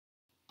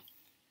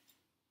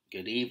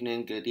Good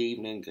evening,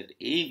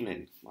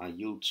 my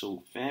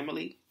YouTube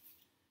family.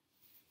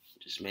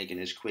 Just making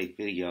this quick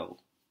video.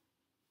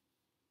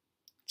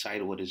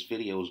 Title of this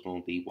video is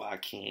going to be Why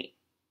Can't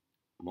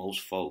Most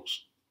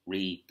Folks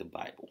Read the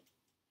Bible?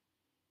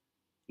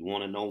 You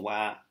want to know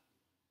why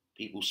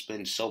people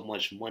spend so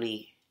much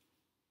money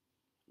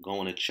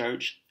going to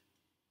church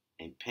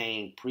and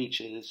paying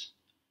preachers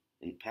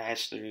and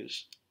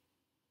pastors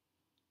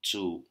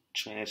to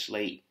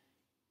translate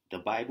the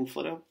Bible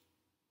for them?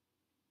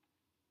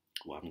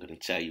 Well, I'm going to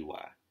tell you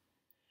why.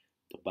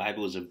 The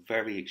Bible is a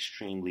very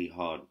extremely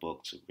hard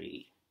book to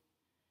read.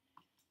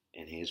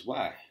 And here's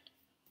why.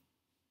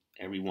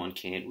 Everyone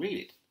can't read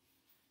it.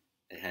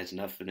 It has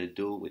nothing to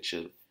do with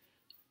your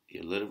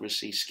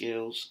literacy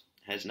skills.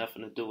 It has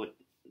nothing to do with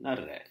none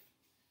of that.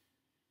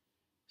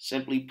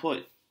 Simply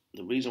put,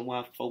 the reason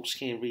why folks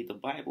can't read the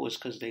Bible is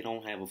because they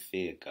don't have a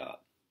fear of God.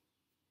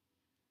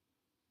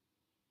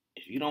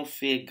 If you don't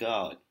fear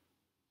God,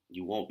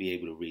 you won't be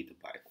able to read the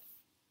Bible.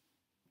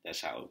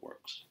 That's how it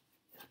works.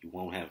 You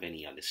won't have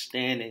any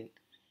understanding.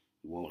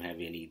 You won't have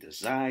any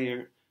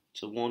desire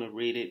to want to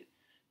read it.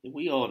 And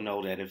we all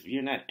know that if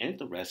you're not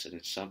interested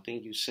in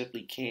something, you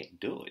simply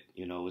can't do it.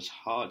 It's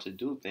hard to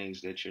do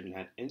things that you're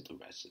not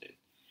interested in.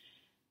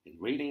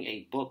 And reading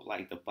a book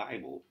like the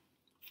Bible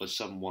for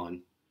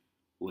someone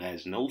who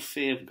has no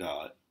fear of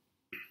God,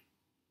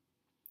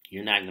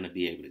 you're not going to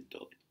be able to do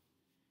it.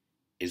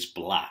 It's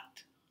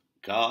blocked.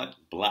 God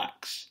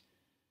blocks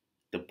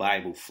the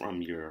Bible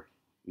from your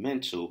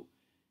mental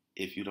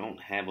if you don't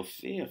have a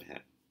fear of Him.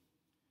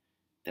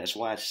 That's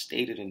why it's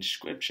stated in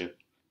Scripture,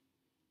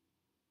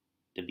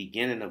 the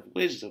beginning of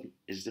wisdom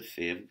is the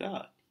fear of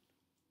God.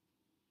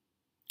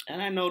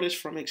 And I know this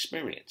from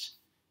experience.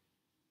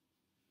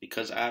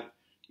 Because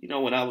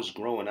when I was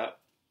growing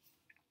up,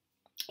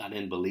 I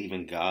didn't believe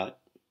in God.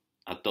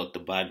 I thought the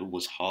Bible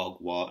was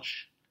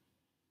hogwash.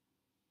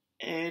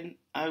 And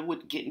I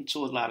would get into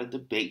a lot of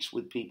debates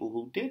with people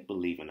who did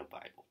believe in the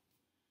Bible.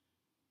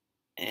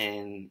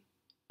 And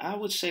I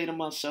would say to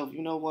myself,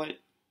 you know what?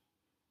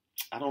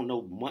 I don't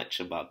know much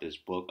about this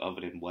book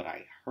other than what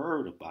I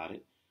heard about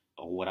it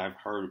or what I've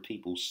heard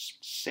people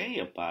say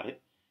about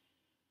it.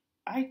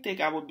 I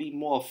think I would be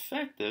more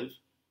effective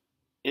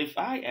if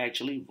I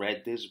actually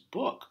read this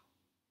book.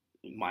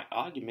 My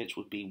arguments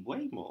would be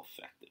way more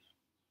effective.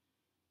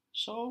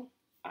 So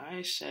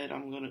I said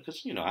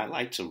because I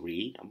like to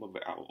read.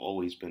 I've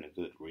always been a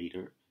good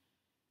reader,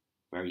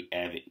 very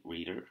avid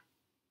reader.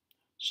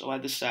 So I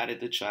decided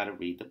to try to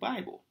read the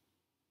Bible.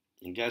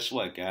 And guess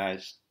what,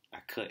 guys? I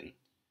couldn't.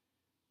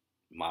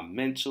 My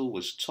mental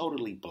was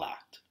totally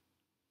blocked.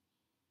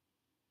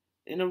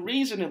 And the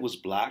reason it was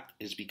blocked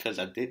is because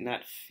I did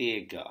not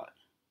fear God.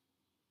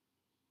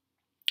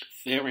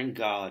 Fearing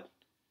God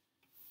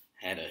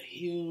had a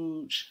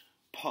huge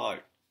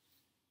part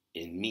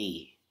in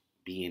me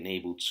being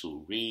able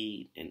to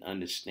read and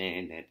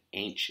understand that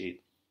ancient,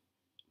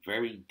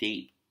 very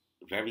deep,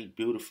 very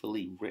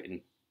beautifully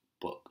written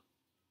book.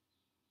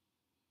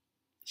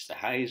 It's the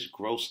highest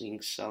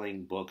grossing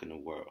selling book in the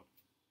world.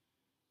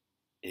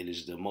 It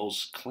is the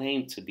most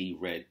claimed to be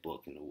read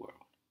book in the world.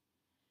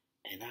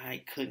 And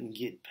I couldn't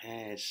get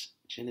past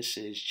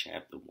Genesis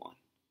chapter 1.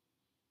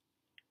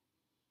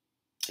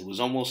 It was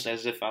almost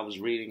as if I was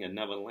reading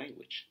another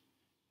language.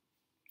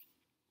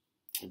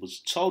 It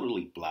was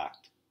totally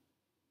blocked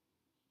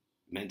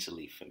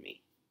mentally for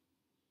me.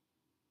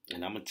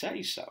 And I'm going to tell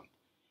you something.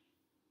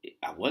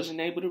 I wasn't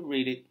able to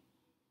read it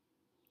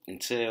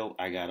until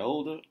I got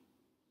older.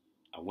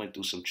 I went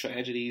through some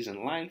tragedies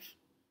in life,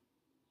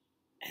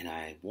 and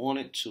I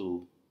wanted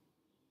to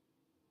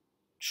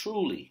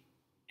truly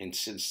and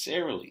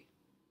sincerely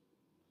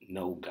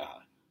know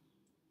God.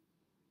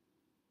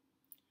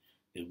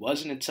 It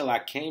wasn't until I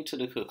came to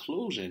the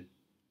conclusion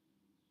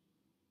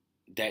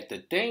that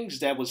the things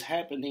that was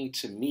happening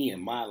to me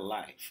in my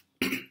life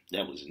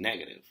that was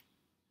negative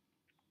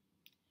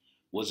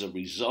was a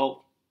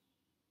result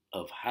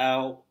of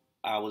how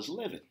I was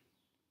living.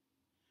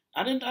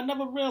 I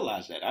never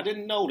realized that. I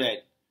didn't know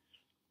that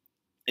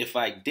if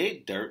I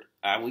did dirt,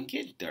 I would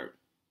get dirt.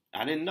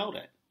 I didn't know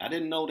that. I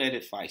didn't know that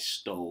if I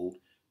stole,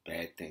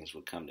 bad things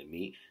would come to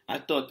me. I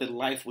thought that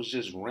life was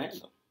just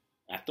random.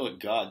 I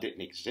thought God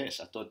didn't exist.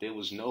 I thought there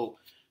was no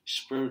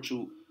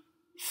spiritual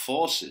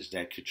forces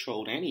that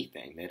controlled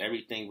anything, that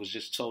everything was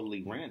just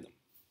totally random.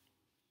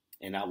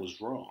 And I was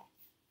wrong.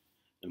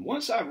 And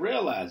once I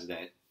realized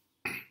that,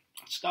 I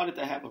started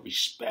to have a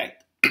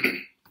respect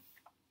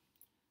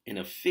and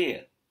a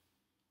fear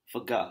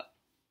for God.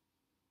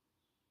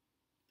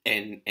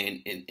 And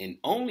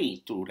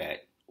only through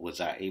that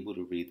was I able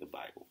to read the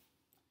Bible.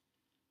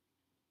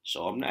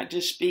 So I'm not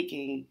just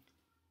speaking,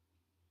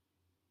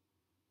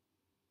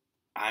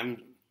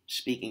 I'm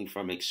speaking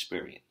from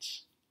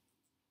experience.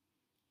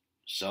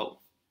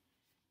 So,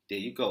 there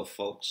you go,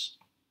 folks.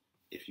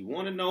 If you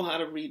want to know how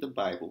to read the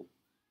Bible,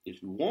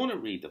 if you want to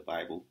read the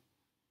Bible,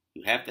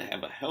 you have to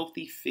have a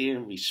healthy fear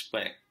and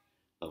respect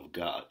of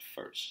God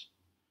first.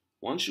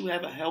 Once you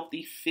have a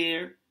healthy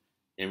fear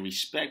and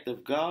respect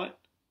of God,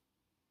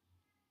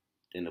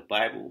 then the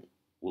Bible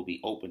will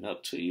be opened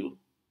up to you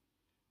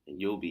and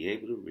you'll be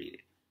able to read it.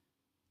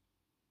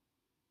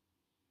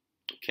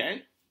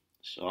 Okay?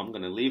 So I'm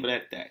going to leave it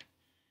at that.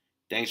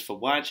 Thanks for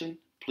watching.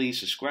 Please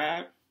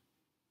subscribe.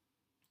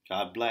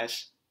 God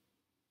bless.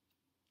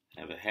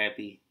 Have a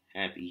happy,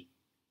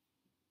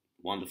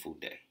 wonderful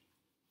day.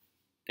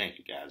 Thank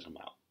you guys. I'm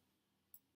out.